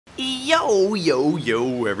Yo,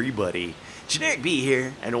 everybody. Generikb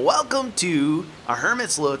here, and welcome to a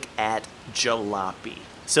Hermit's look at Jalopy.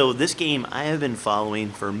 So this game I have been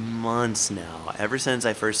following for months now, ever since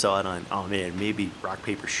I first saw it on, oh man, maybe Rock,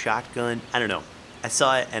 Paper, Shotgun, I don't know. I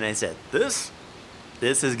saw it and I said, this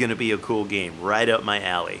is gonna be a cool game, right up my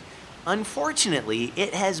alley. Unfortunately,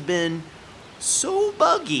 it has been so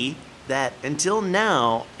buggy that until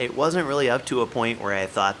now, it wasn't really up to a point where I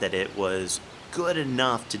thought that it was good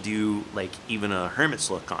enough to do like even a Hermit's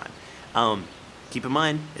look on. Keep in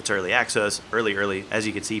mind, it's early access, early, as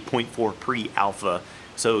you can see, 0.4 pre-alpha,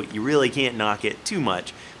 so you really can't knock it too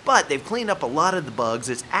much. But they've cleaned up a lot of the bugs.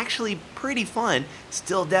 It's actually pretty fun.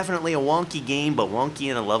 Still definitely a wonky game, but wonky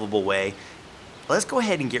in a lovable way. Let's go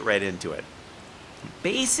ahead and get right into it.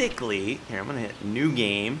 Basically, here, I'm gonna hit new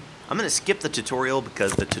game. I'm gonna skip the tutorial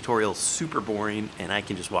because the tutorial's super boring and I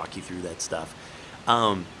can just walk you through that stuff.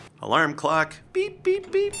 Alarm clock, beep,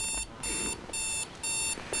 beep, beep.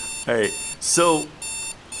 All right, so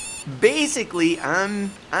basically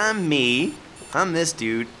I'm this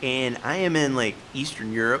dude, and I am in like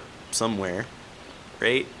Eastern Europe somewhere,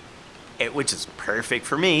 right? Which is perfect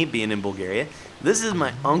for me, being in Bulgaria. This is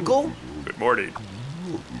my uncle. Good morning.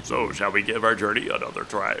 So, shall we give our journey another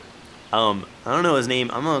try? I don't know his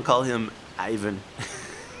name. I'm gonna call him Ivan.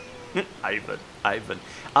 Ivan.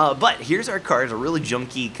 But here's our car. It's a really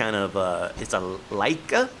junky kind of, it's a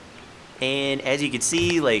Laika. And as you can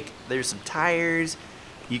see, like, there's some tires.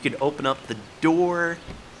 You can open up the door.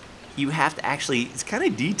 You have to actually, it's kind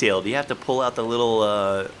of detailed. You have to pull out the little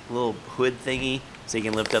hood thingy so you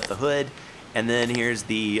can lift up the hood. And then here's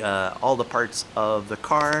the, all the parts of the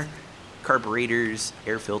car. Carburetors,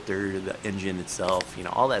 air filter, the engine itself, you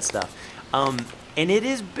know, all that stuff. And it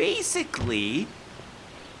is basically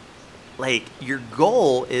like your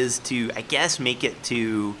goal is to, I guess, make it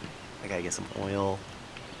to, I gotta get some oil,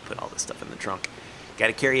 put all this stuff in the trunk,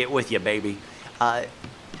 gotta carry it with you, baby. I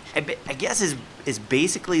guess is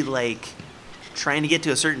basically like trying to get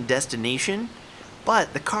to a certain destination,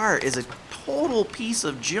 but the car is a total piece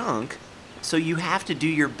of junk, so you have to do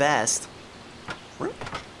your best.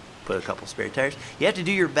 Put a couple spare tires. You have to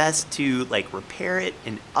do your best to like repair it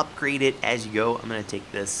and upgrade it as you go. I'm gonna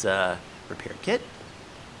take this repair kit.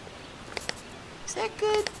 Is that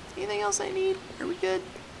good? Anything else I need? Are we good?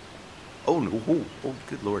 Oh no! Oh,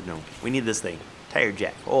 good lord, no. We need this thing. Tire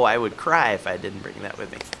jack. Oh, I would cry if I didn't bring that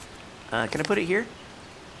with me. Can I put it here?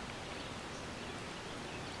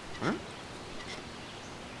 Huh?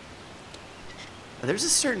 There's a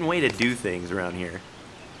certain way to do things around here.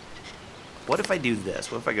 What if I do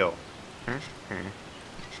this? What if I go?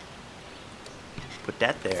 Put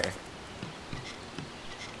that there.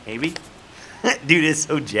 Maybe? Dude, it's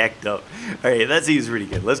so jacked up. Alright, that seems pretty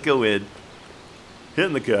good. Let's go in. Hit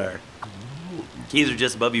in the car. Keys are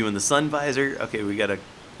just above you in the sun visor. Okay, we gotta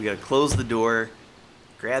close the door,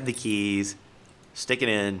 grab the keys, stick it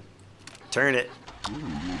in, turn it.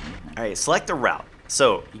 Alright, select a route.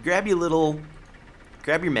 So you grab your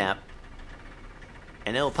map,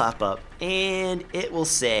 and it'll pop up, and it will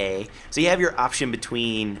say, so you have your option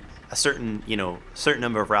between a certain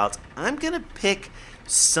number of routes. I'm gonna pick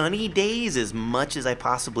sunny days as much as I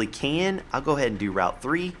possibly can. I'll go ahead and do route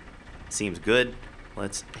 3. Seems good.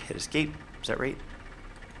 Let's hit escape. Is that right?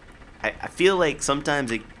 I feel like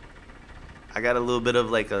sometimes I got a little bit of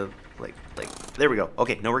like there we go.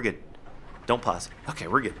 Okay, no, we're good. Don't pause. Okay,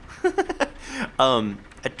 we're good.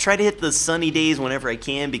 I try to hit the sunny days whenever I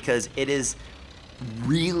can because it is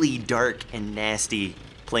really dark and nasty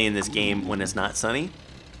playing this game when it's not sunny.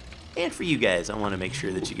 And for you guys, I want to make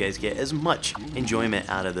sure that you guys get as much enjoyment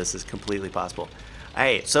out of this as completely possible.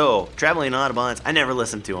 Alright, so traveling Autobahns, I never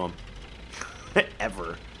listen to him.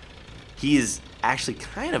 Ever. He is actually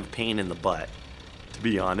kind of a pain in the butt, to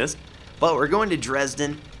be honest. But we're going to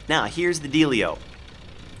Dresden. Now, here's the dealio.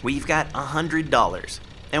 We've got $100.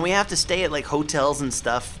 And we have to stay at like hotels and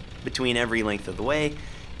stuff between every length of the way.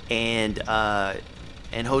 And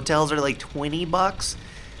hotels are like 20 bucks.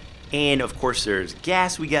 And of course there's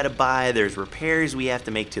gas we gotta buy, there's repairs we have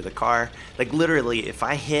to make to the car. Like literally if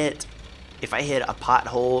I hit a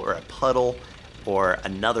pothole or a puddle or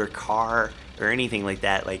another car or anything like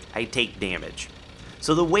that, like I take damage.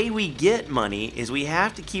 So the way we get money is we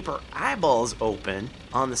have to keep our eyeballs open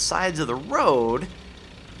on the sides of the road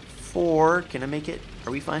for, can I make it?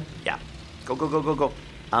 Are we fine? Yeah. Go.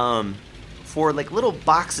 For like little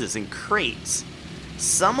boxes and crates.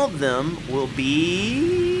 Some of them will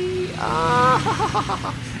be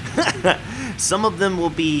some of them will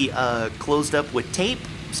be closed up with tape,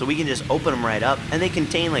 so we can just open them right up, and they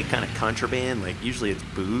contain like kind of contraband, like usually it's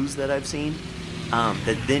booze that I've seen,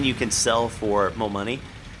 that then you can sell for more money.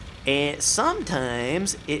 And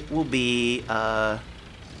sometimes it will be, I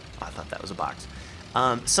thought that was a box.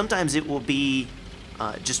 Sometimes it will be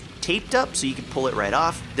just taped up so you can pull it right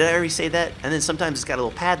off. Did I already say that? And then sometimes it's got a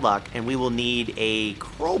little padlock and we will need a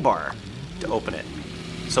crowbar to open it.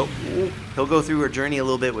 So he'll go through our journey a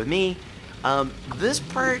little bit with me. This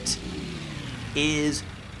part is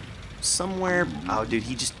somewhere, oh dude,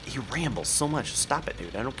 he rambles so much. Stop it,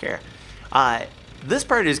 dude, I don't care. This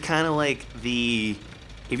part is kind of like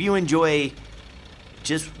if you enjoy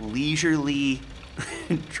just leisurely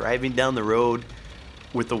driving down the road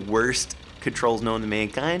with the worst controls known to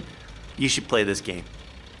mankind, you should play this game.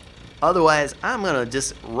 Otherwise, I'm gonna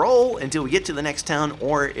just roll until we get to the next town,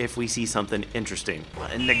 or if we see something interesting.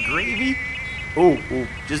 And the gravy? Oh,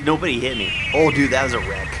 just nobody hit me. Oh, dude, that was a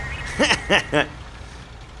wreck.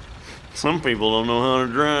 Some people don't know how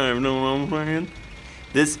to drive, know what I'm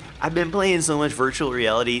saying? I've been playing so much virtual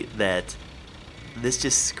reality that this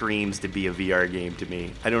just screams to be a VR game to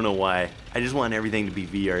me. I don't know why. I just want everything to be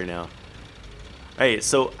VR now. Alright,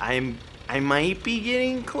 so I might be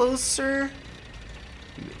getting closer.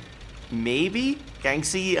 Maybe. I can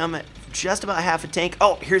see I'm at just about half a tank.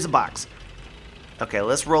 Oh, here's a box. Okay,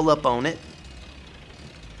 let's roll up on it.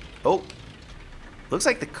 Oh, looks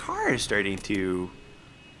like the car is starting to...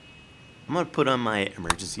 I'm going to put on my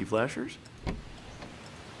emergency flashers.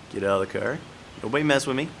 Get out of the car. Nobody mess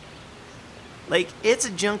with me. Like, it's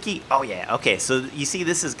a junky... Oh, yeah, okay, so you see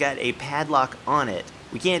this has got a padlock on it.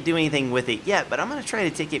 We can't do anything with it yet, but I'm going to try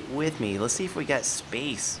to take it with me. Let's see if we got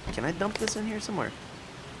space. Can I dump this in here somewhere?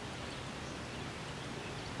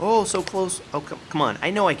 Oh, so close. Oh, come on.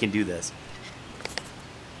 I know I can do this.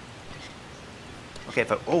 Okay,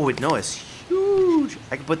 oh, no, it's huge.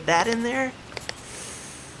 I can put that in there.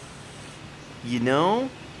 You know,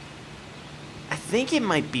 I think it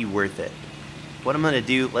might be worth it. What I'm gonna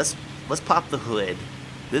do, let's pop the hood.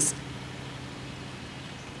 This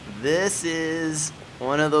is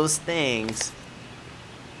one of those things.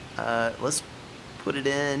 Let's put it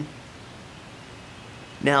in.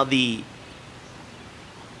 Now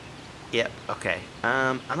yep, okay.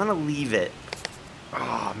 I'm gonna leave it.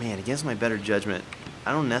 Oh man, against my better judgment.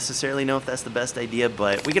 I don't necessarily know if that's the best idea,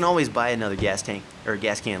 but we can always buy another gas tank or a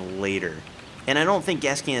gas can later. And I don't think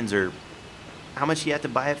gas cans are... How much do you have to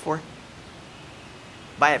buy it for?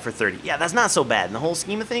 Buy it for 30. Yeah, that's not so bad. In the whole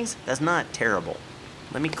scheme of things, that's not terrible.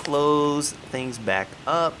 Let me close things back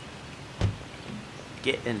up.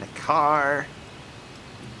 Get in the car.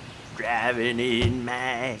 Driving in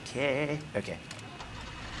my car. Okay.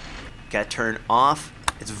 Gotta turn off.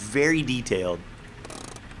 It's very detailed.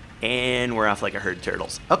 And we're off like a herd of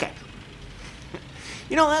turtles. Okay.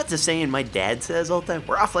 You know, that's a saying my dad says all the time.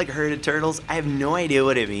 We're off like a herd of turtles. I have no idea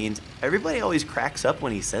what it means. Everybody always cracks up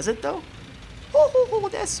when he says it, though. Oh,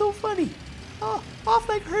 that's so funny. Oh, off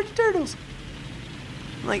like a herd of turtles.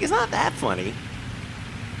 I'm like, it's not that funny.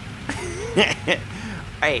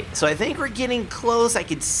 Alright, so I think we're getting close. I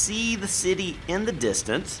can see the city in the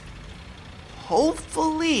distance.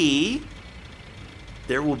 Hopefully,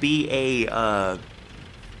 there will be a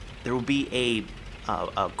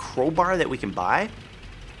crowbar that we can buy.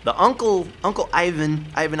 The Uncle Ivan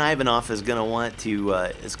Ivanov is gonna want to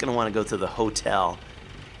go to the hotel,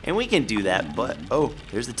 and we can do that. But oh,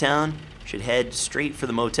 there's the town. Should head straight for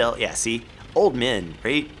the motel. Yeah, see, old men,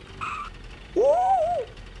 right? Woo!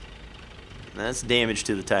 That's damage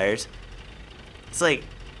to the tires. It's like,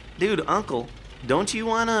 dude, Uncle, don't you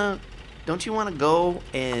wanna go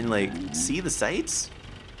and like see the sights?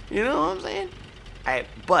 You know what I'm saying?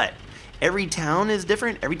 But every town is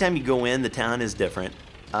different. Every time you go in, the town is different.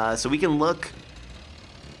 So we can look.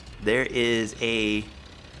 There is a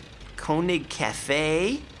Koenig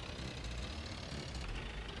Cafe.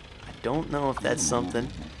 I don't know if that's something.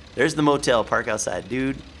 There's the motel. Park outside.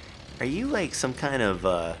 Dude, are you like some kind of...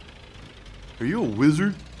 Are you a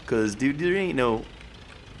wizard? Because, dude, there ain't no...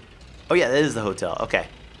 Oh, yeah, that is the hotel. Okay.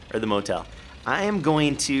 Or the motel. I am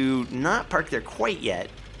going to not park there quite yet.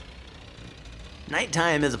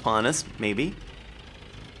 Nighttime is upon us, maybe.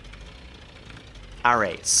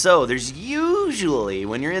 Alright, so there's usually,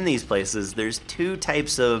 when you're in these places, there's two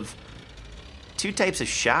types of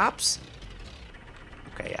shops.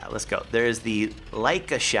 Okay, yeah, let's go. There's the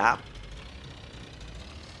Laika shop.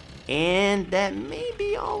 And that may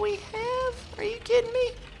be all we have. Are you kidding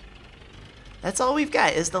me? That's all we've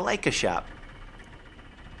got is the Laika shop.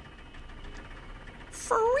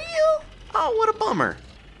 For real? Oh, what a bummer.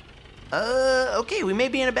 Okay, we may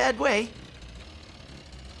be in a bad way.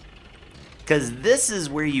 Because this is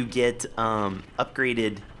where you get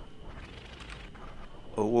upgraded.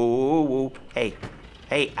 Oh, whoa.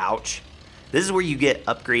 Hey, ouch. This is where you get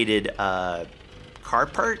upgraded car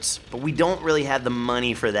parts, but we don't really have the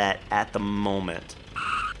money for that at the moment.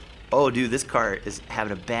 Oh, dude, this car is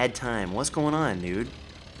having a bad time. What's going on, dude?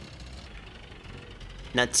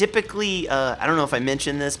 Now, typically, I don't know if I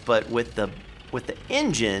mentioned this, but with the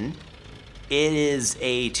engine, it is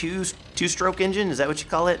a two-stroke engine. Is that what you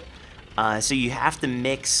call it? So you have to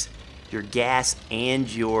mix your gas and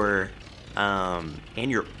your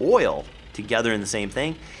oil together in the same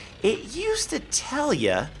thing. It used to tell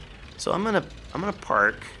you. So I'm gonna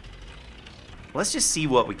park. Let's just see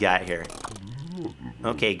what we got here.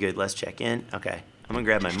 Okay, good. Let's check in. Okay, I'm gonna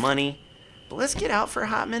grab my money, but let's get out for a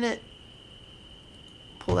hot minute.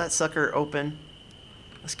 Pull that sucker open.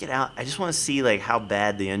 Let's get out. I just want to see like how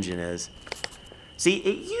bad the engine is. See,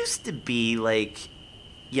 it used to be like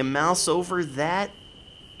you mouse over that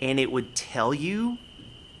and it would tell you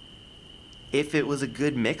if it was a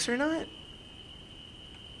good mix or not.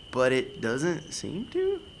 But it doesn't seem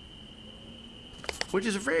to. Which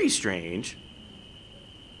is very strange.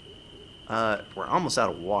 We're almost out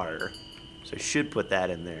of water. So I should put that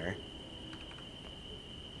in there.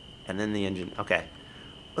 And then the engine. Okay.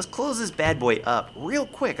 Let's close this bad boy up real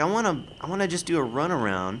quick. I wanna just do a run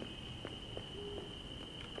around.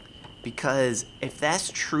 Because if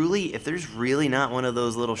there's really not one of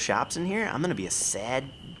those little shops in here, I'm gonna be a sad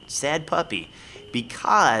puppy.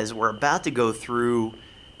 Because we're about to go through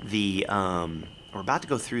the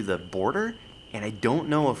border, and I don't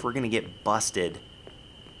know if we're gonna get busted.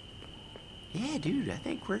 Yeah, dude, I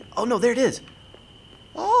think we're. Oh no, there it is.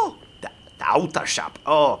 Oh, the auto shop.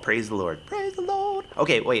 Oh, praise the Lord. Praise the Lord.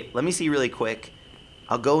 Okay, wait. Let me see really quick.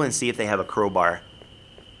 I'll go and see if they have a crowbar.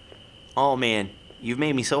 Oh man. You've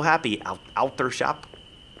made me so happy, outer shop.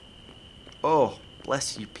 Oh,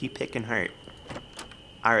 bless you, pea-picking heart.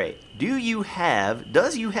 All right, does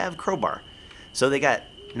you have crowbar? So they got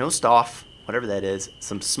no stuff, whatever that is,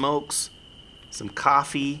 some smokes, some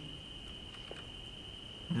coffee.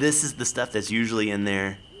 This is the stuff that's usually in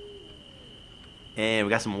there. And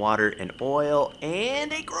we got some water and oil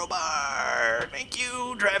and a crowbar. Thank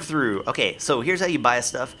you, drive through. Okay, so here's how you buy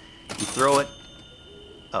stuff. You throw it.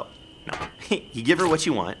 Oh. No. You give her what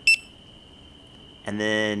you want, and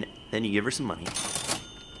then you give her some money.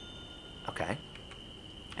 Okay.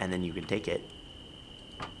 And then you can take it.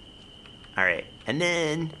 Alright. And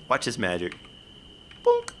then, watch this magic.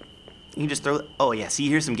 Boink. You can just throw it. Oh, yeah. See,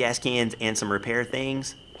 here's some gas cans and some repair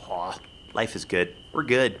things. Oh, life is good. We're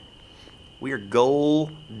good. We are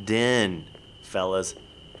golden, fellas.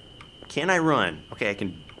 Can I run? Okay, I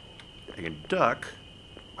can duck.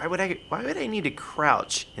 Why would I need to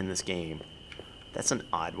crouch in this game? That's an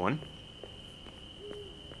odd one.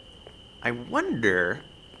 I wonder.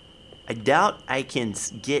 I doubt I can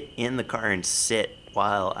get in the car and sit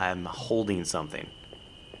while I'm holding something.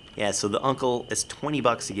 Yeah, so the uncle, it's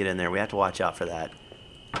 $20 to get in there. We have to watch out for that.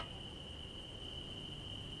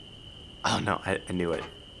 Oh no, I knew it.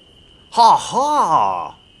 Ha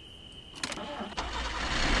ha!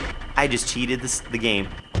 I just cheated the game.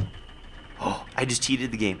 Oh, I just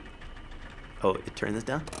cheated the game. Oh, turn this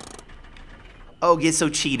down. Oh, get so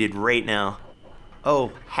cheated right now.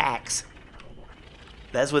 Oh, hacks.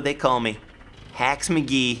 That's what they call me. Hacks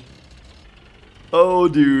McGee. Oh,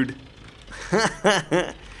 dude.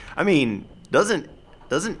 I mean, doesn't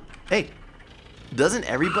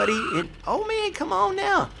everybody in, oh man, come on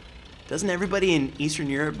now. Doesn't everybody in Eastern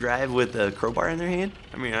Europe drive with a crowbar in their hand?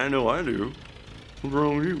 I mean, I know I do. What's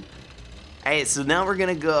wrong with you? Alright, so now we're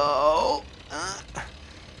gonna go.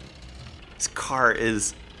 This car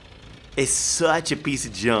is such a piece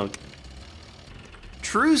of junk.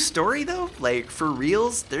 True story though, like for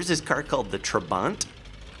reals, there's this car called the Trabant,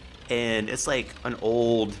 and it's like an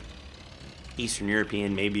old Eastern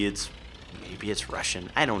European, maybe it's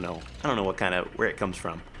Russian. I don't know where it comes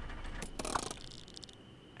from.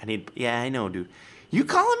 Yeah, I know, dude. You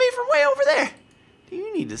calling me from way over there?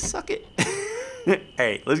 You need to suck it.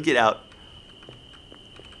 Alright, let's get out.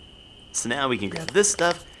 So now we can grab this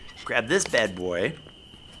stuff, grab this bad boy,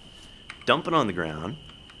 dump it on the ground,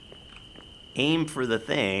 aim for the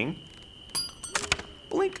thing,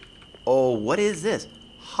 blink. Oh, what is this?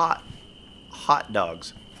 Hot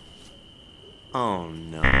dogs. Oh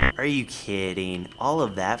no, are you kidding? All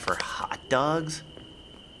of that for hot dogs?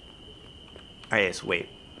 Alright, so wait.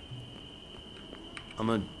 I'm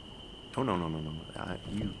gonna, oh no,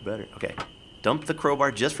 you better, okay. Dump the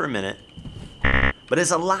crowbar just for a minute. But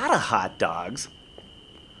it's a lot of hot dogs.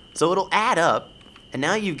 So it'll add up. And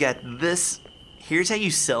now you've got this. Here's how you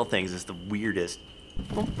sell things. It's the weirdest.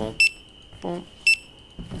 Boom, boom, boom.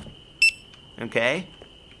 Okay.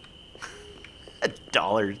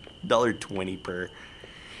 $1.20 per.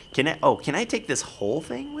 Can I take this whole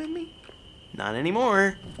thing with me? Not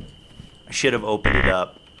anymore. I should have opened it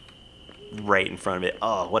up right in front of it.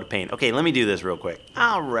 Oh, what a pain. Okay, let me do this real quick.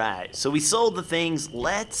 All right, so we sold the things.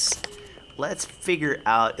 Let's figure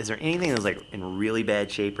out, is there anything that's like in really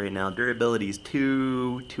bad shape right now? Durability is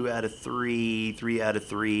 2 out of 3, 3 out of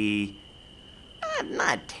 3.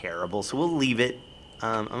 Not terrible, so we'll leave it.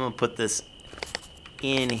 I'm gonna put this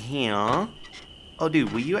in here. Oh,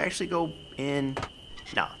 dude, will you actually go in?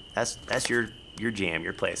 No, that's your jam,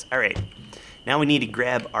 your place. All right, now we need to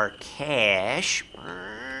grab our cash.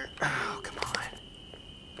 Oh, come on.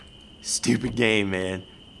 Stupid game, man.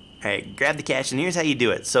 All right, grab the cash, and here's how you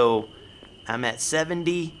do it. So I'm at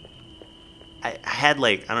 70. I had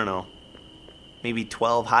like, I don't know, maybe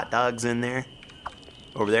 12 hot dogs in there,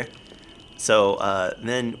 over there. So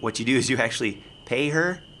then what you do is you actually pay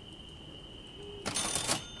her,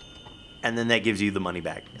 and then that gives you the money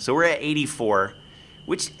back. So we're at 84,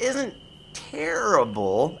 which isn't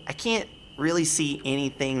terrible. I can't really see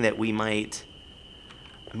anything that we might...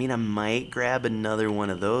 I mean, I might grab another one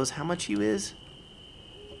of those. How much you is?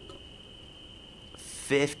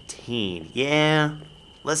 15. Yeah,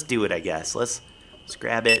 let's do it, I guess. Let's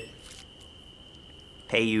grab it.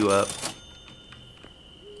 Pay you up.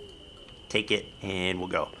 Take it, and we'll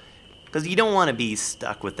go. Because you don't want to be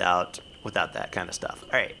stuck without that kind of stuff.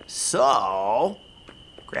 All right, so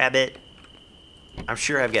grab it. I'm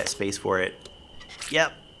sure I've got space for it.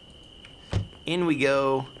 Yep. In we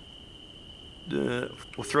go. We'll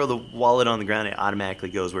throw the wallet on the ground. It automatically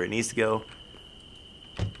goes where it needs to go.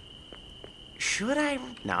 Should I?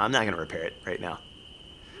 No, I'm not going to repair it right now.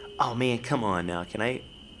 Oh, man, come on now. Can I?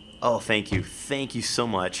 Oh, thank you. Thank you so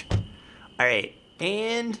much. All right,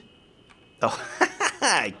 and... Oh,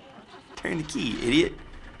 I turned the key, idiot.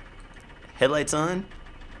 Headlights on.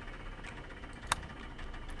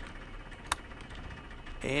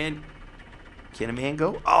 And can a man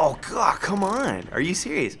go? Oh, God, come on. Are you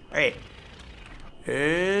serious? All right.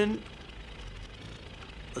 And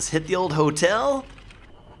let's hit the old hotel.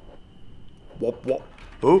 Whoop,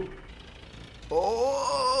 whoop.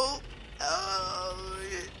 Oh. Oh.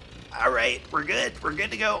 All right, we're good. We're good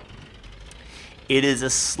to go. It is a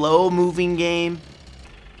slow-moving game.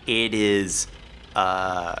 It is,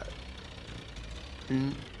 it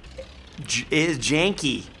is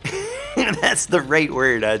janky. That's the right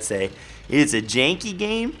word, I'd say. It's a janky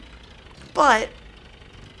game, but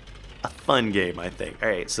a fun game, I think. All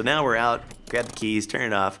right, so now we're out. Grab the keys,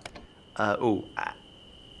 turn it off.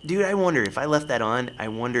 Dude, I wonder if I left that on, I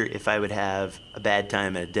wonder if I would have a bad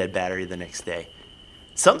time at a dead battery the next day.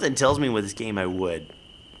 Something tells me with this game I would.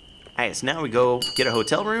 All right, so now we go get a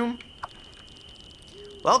hotel room.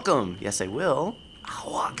 Welcome. Yes, I will.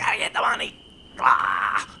 Oh, I gotta get the money.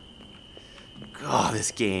 Ah. Oh,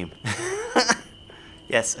 this game.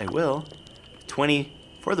 Yes, I will. 20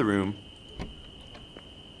 for the room.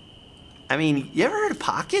 I mean, you ever heard of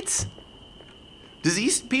pockets?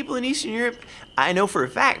 Does people in Eastern Europe... I know for a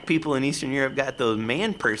fact people in Eastern Europe got those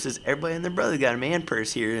man purses. Everybody and their brother got a man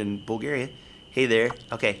purse here in Bulgaria. Hey there.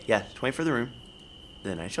 Okay, yeah, 20 for the room.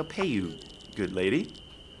 Then I shall pay you, good lady.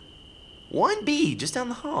 1B, just down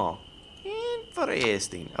the hall.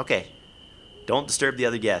 Interesting. Okay. Don't disturb the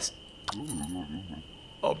other guest.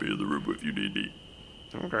 I'll be in the room if you need me.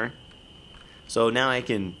 Okay. So now I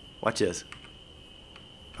can... Watch this.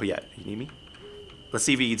 Oh, yeah. You need me? Let's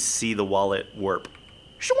see if you can see the wallet warp.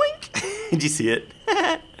 Shwink! Did you see it?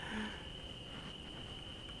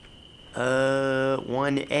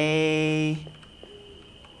 1A.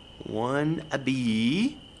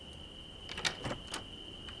 1B.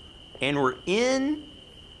 And we're in.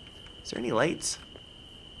 Is there any lights?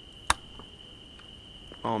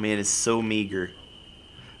 Oh man, it's so meager.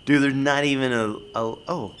 Dude, there's not even a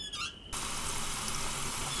oh.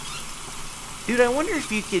 Dude, I wonder if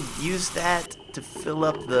you could use that to fill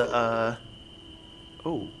up the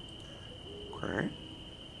oh. Okay.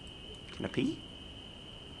 Can I pee?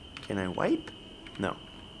 Can I wipe? No.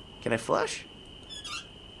 Can I flush?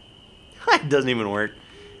 It doesn't even work.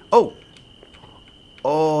 Oh.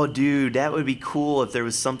 Oh, dude, that would be cool if there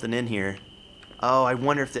was something in here. Oh, I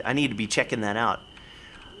wonder if I need to be checking that out.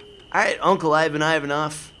 All right, Uncle Ivan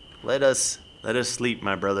Ivanov, let us sleep,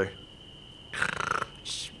 my brother.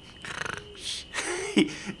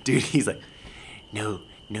 Dude, he's like, no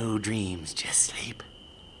dreams, just sleep.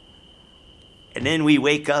 And then we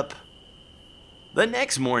wake up the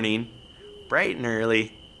next morning, bright and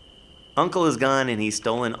early. Uncle is gone and he's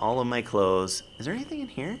stolen all of my clothes. Is there anything in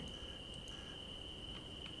here?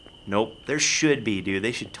 Nope. There should be, dude.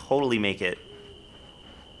 They should totally make it.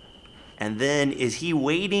 And then, is he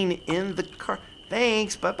waiting in the car?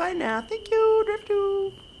 Thanks. Bye-bye now. Thank you. Drift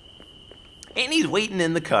to. And he's waiting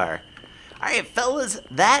in the car. Alright, fellas,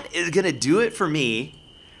 that is going to do it for me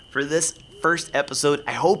for this first episode.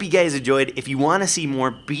 I hope you guys enjoyed. If you want to see more,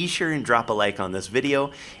 be sure and drop a like on this video.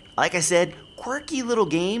 Like I said, quirky little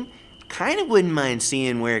game. Kind of wouldn't mind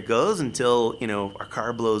seeing where it goes until, you know, our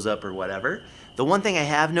car blows up or whatever. The one thing I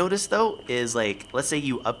have noticed, though, is, like, let's say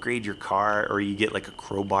you upgrade your car or you get, like, a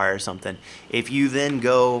crowbar or something. If you then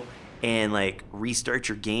go and, like, restart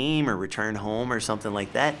your game or return home or something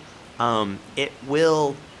like that, it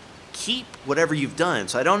will keep whatever you've done.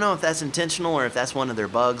 So I don't know if that's intentional or if that's one of their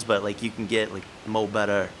bugs, but, like, you can get, like, mo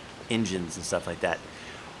better engines and stuff like that.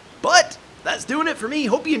 But that's doing it for me.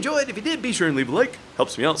 Hope you enjoyed. If you did, be sure and leave a like.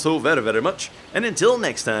 Helps me out so very, very much. And until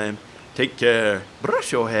next time, take care.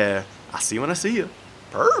 Brush your hair. I'll see you when I see you.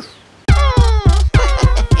 Perf. Oh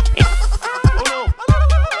no.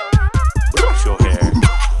 Brush your hair.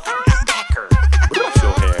 Pecker. Brush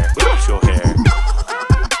your hair. Brush your hair.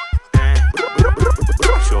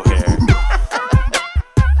 Brush your hair.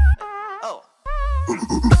 Oh.